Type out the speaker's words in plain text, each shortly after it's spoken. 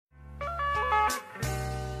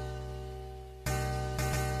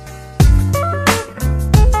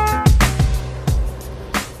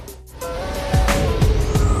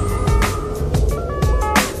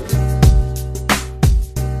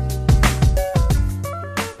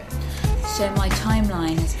So my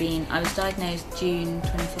timeline has been, I was diagnosed June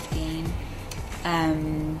 2015,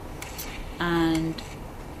 and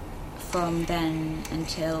from then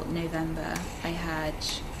until November I had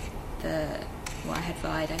I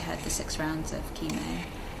had the 6 rounds of chemo.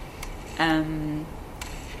 And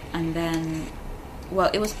then, well,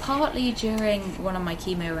 it was partly during one of my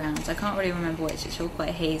chemo rounds, I can't really remember which, it's all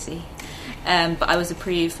quite hazy, but I was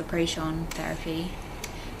approved for proton therapy.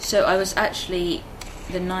 So I was actually,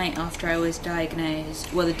 the night after I was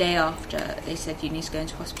diagnosed, well, the day after, they said you need to go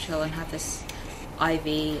into hospital and have this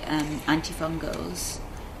IV antifungals,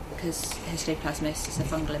 because histoplasmosis is a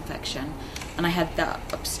fungal infection. And I had that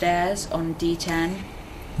upstairs on D10,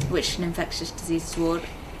 which is an infectious diseases ward.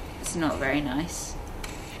 It's not very nice.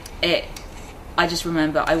 I just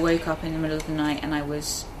remember I woke up in the middle of the night and I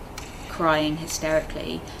was crying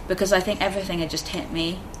hysterically, because I think everything had just hit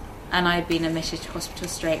me, and I had been admitted to hospital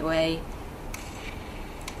straight away.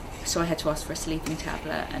 So I had to ask for a sleeping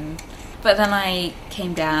tablet, but then I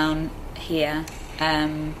came down here,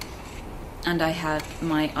 and I had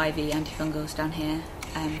my IV antifungals down here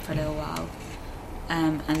for a little while,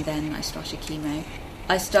 and then I started chemo.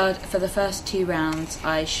 For the first 2 rounds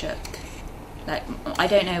I shook, like, I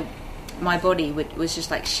don't know, my body was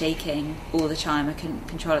just like shaking all the time. I couldn't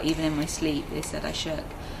control it, even in my sleep they said I shook.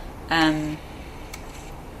 I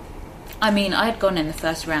mean, I had gone in the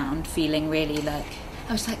first round feeling really like,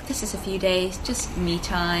 I was like, this is a few days, just me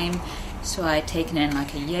time. So I had taken in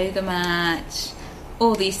like a yoga mat,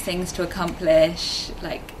 all these things to accomplish,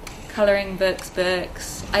 like colouring books.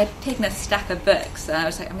 I had taken a stack of books, and I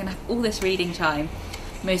was like, I'm going to have all this reading time.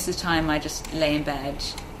 Most of the time I just lay in bed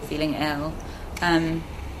feeling ill. I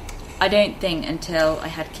don't think until I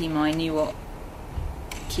had chemo I knew what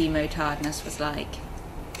chemo tiredness was like,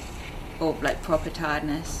 or like proper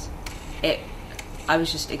tiredness. I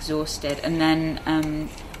was just exhausted, and then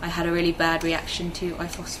I had a really bad reaction to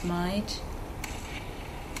ifosfamide.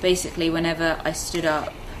 Basically, whenever I stood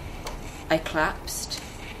up, I collapsed,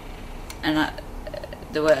 and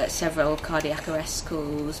there were several cardiac arrest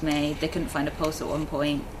calls made. They couldn't find a pulse at one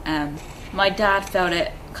point. My dad felt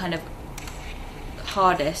it kind of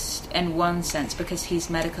hardest in one sense because he's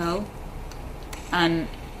medical, and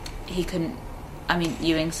he couldn't. I mean,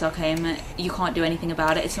 Ewing sarcoma, you can't do anything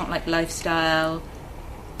about it. It's not like lifestyle,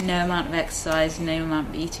 no amount of exercise, no amount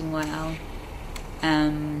of eating well.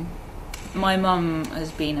 My mum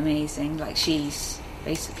has been amazing. Like, she's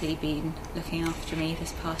basically been looking after me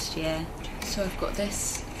this past year. So I've got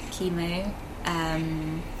this chemo,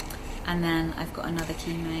 and then I've got another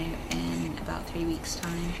chemo in about 3 weeks'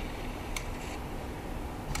 time.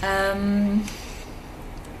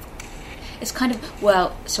 It's kind of,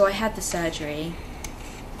 well, so I had the surgery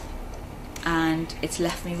and it's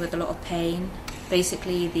left me with a lot of pain.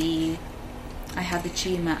 Basically, I had the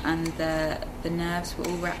tumour and the nerves were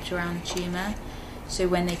all wrapped around the tumour. So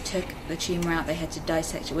when they took the tumour out, they had to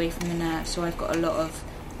dissect away from the nerve. So I've got a lot of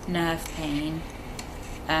nerve pain.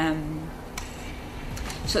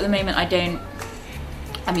 So at the moment I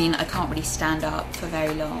can't really stand up for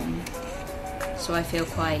very long. So I feel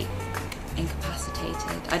quite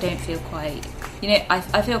incapacitated. I don't feel quite,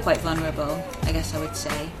 I feel quite vulnerable, I guess I would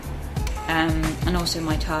say. And also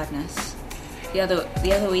my tiredness. The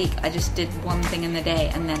other week I just did one thing in the day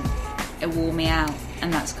and then it wore me out,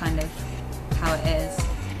 and that's kind of how it is.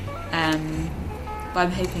 But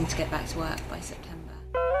I'm hoping to get back to work by September.